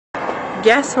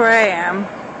Guess where I am?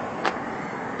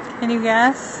 Can you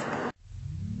guess?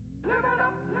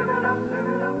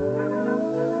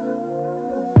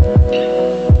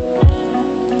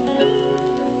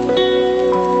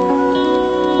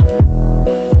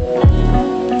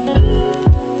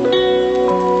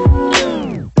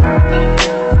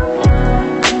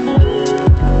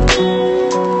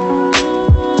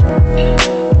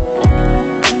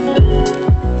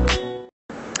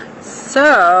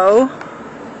 So,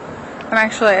 I'm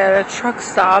actually at a truck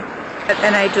stop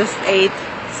and I just ate,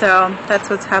 so that's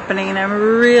what's happening, and I'm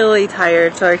really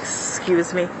tired, so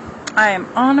excuse me. I am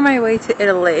on my way to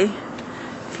Italy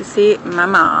to see my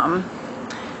mom,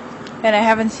 and I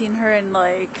haven't seen her in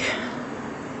like,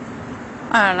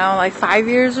 I don't know, like 5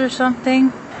 years or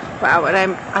something. Wow, and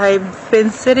I've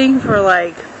been sitting for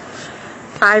like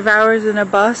 5 hours in a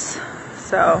bus,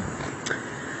 so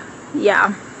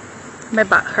yeah, my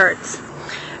butt hurts.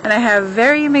 And I have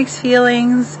very mixed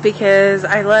feelings because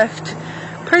I left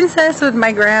Princess with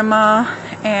my grandma,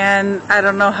 and I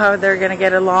don't know how they're gonna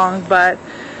get along, but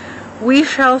we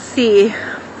shall see.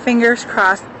 Fingers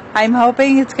crossed. I'm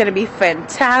hoping it's gonna be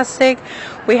fantastic.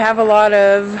 We have a lot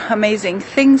of amazing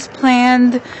things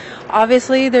planned.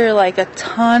 Obviously, there are like a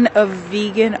ton of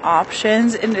vegan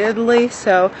options in Italy,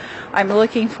 so I'm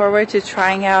looking forward to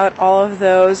trying out all of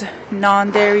those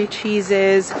non-dairy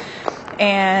cheeses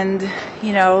and,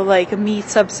 you know, like meat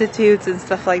substitutes and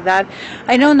stuff like that.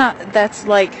 I know that's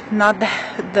like not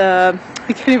the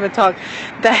I can't even talk,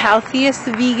 the healthiest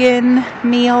vegan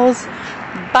meals,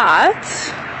 but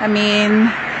I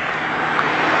mean,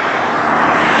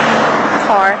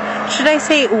 should I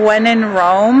say when in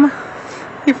Rome?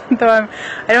 Even though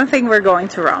I don't think we're going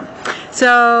to Rome.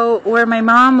 So where my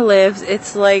mom lives,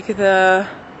 it's like the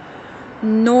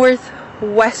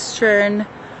northwestern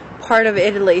part of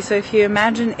Italy. So if you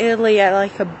imagine Italy at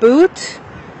like a boot,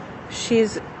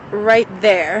 she's right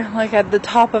there, like at the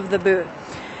top of the boot.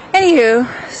 Anywho,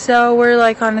 so we're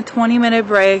like on a 20-minute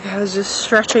break. I was just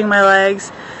stretching my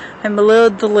legs. I'm a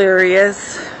little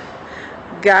delirious,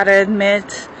 gotta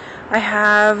admit. I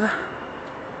have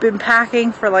been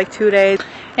packing for like 2 days.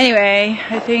 Anyway,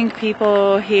 I think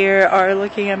people here are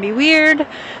looking at me weird,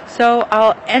 so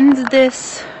I'll end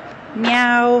this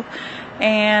meow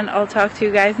and I'll talk to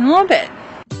you guys in a little bit.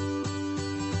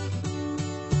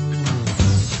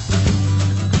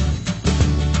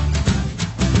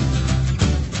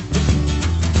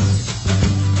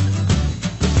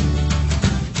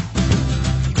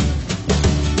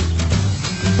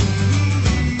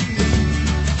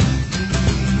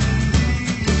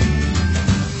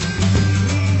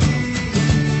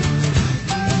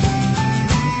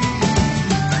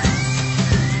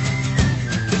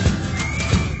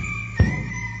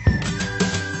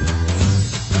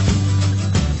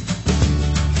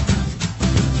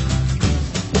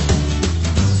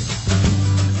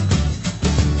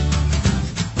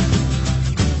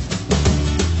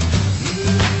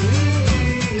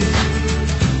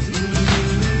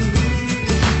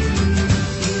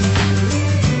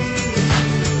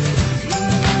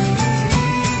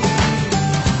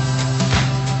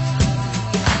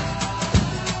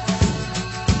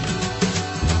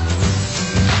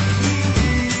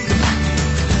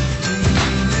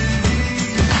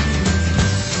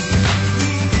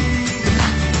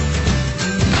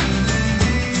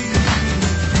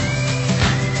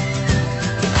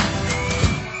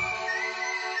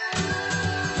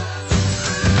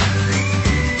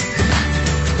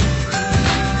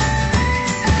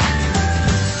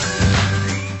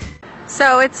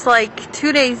 So it's like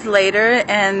 2 days later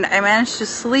and I managed to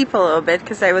sleep a little bit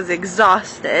because I was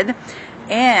exhausted,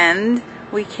 and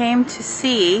we came to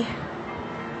see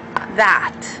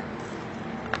that.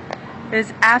 It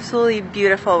is absolutely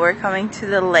beautiful. We're coming to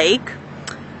the lake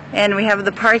and we have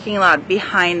the parking lot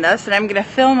behind us, and I'm gonna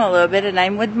film a little bit, and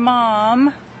I'm with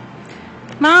Mom.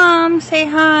 Mom, say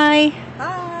hi.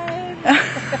 Hi.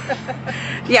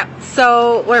 Yeah,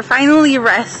 so we're finally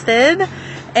rested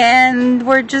and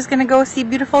we're just gonna go see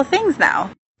beautiful things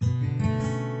now.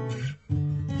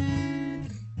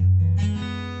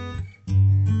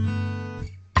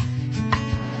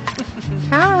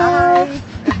 Hi.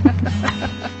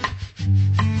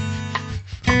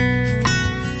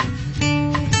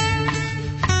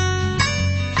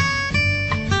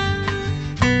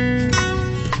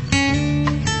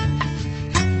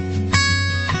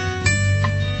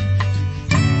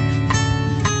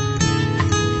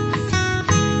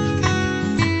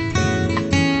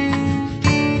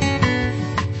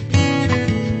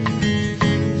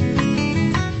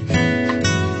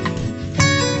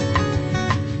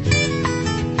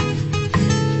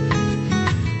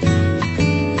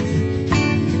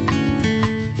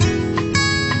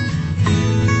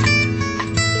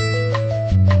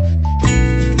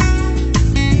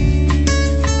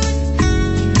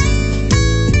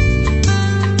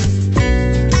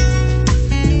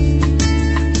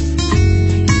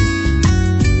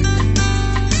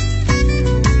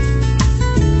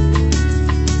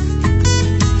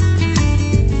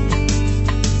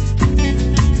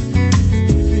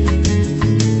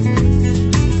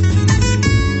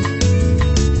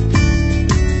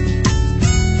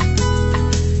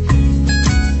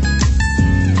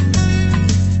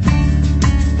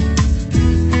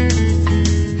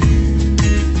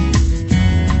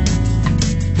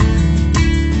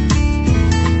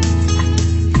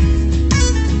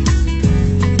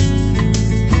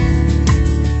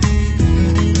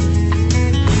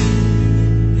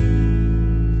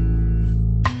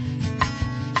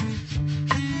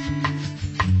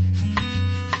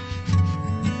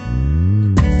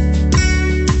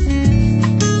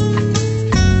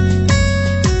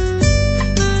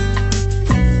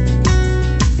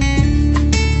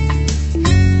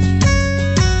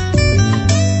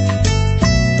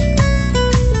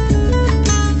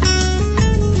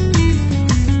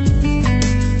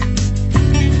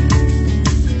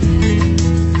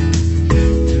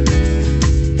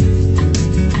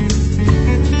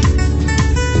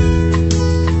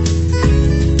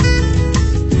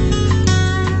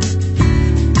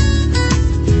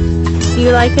 Do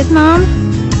you like it, Mom?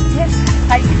 Yes,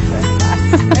 I do very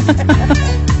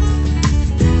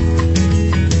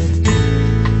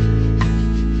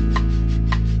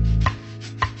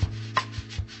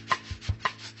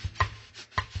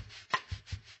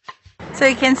much. So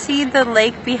you can see the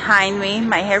lake behind me.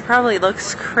 My hair probably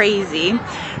looks crazy.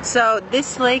 So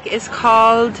this lake is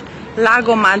called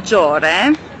Lago Maggiore,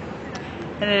 and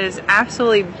it is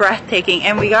absolutely breathtaking.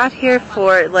 And we got here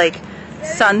for like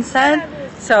sunset,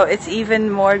 so it's even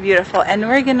more beautiful. And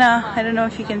we're gonna, I don't know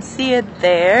if you can see it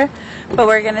there, but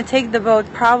we're gonna take the boat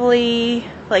probably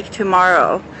like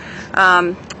tomorrow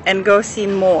and go see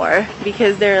more,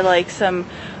 because there are like some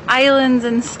islands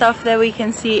and stuff that we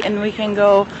can see, and we can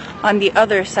go on the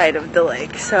other side of the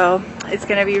lake. So it's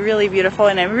gonna be really beautiful,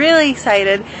 and I'm really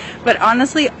excited. But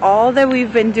honestly, all that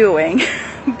we've been doing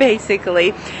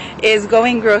basically is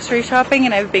going grocery shopping,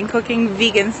 and I've been cooking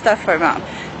vegan stuff for Mom.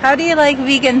 How do you like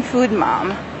vegan food,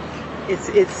 Mom?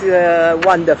 It's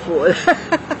wonderful.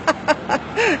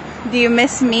 Do you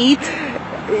miss meat?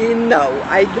 No,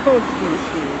 I don't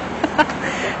miss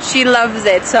meat. She loves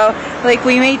it. So like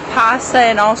we made pasta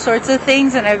and all sorts of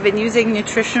things, and I've been using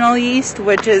nutritional yeast,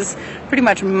 which is pretty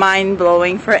much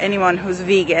mind-blowing for anyone who's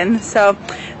vegan. So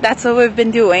that's what we've been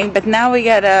doing. But now we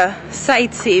gotta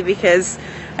sightsee, because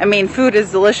I mean, food is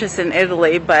delicious in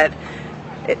Italy, but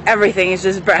everything is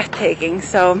just breathtaking.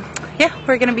 So yeah,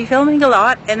 we're gonna be filming a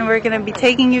lot, and we're gonna be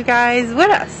taking you guys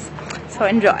with us. So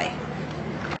enjoy.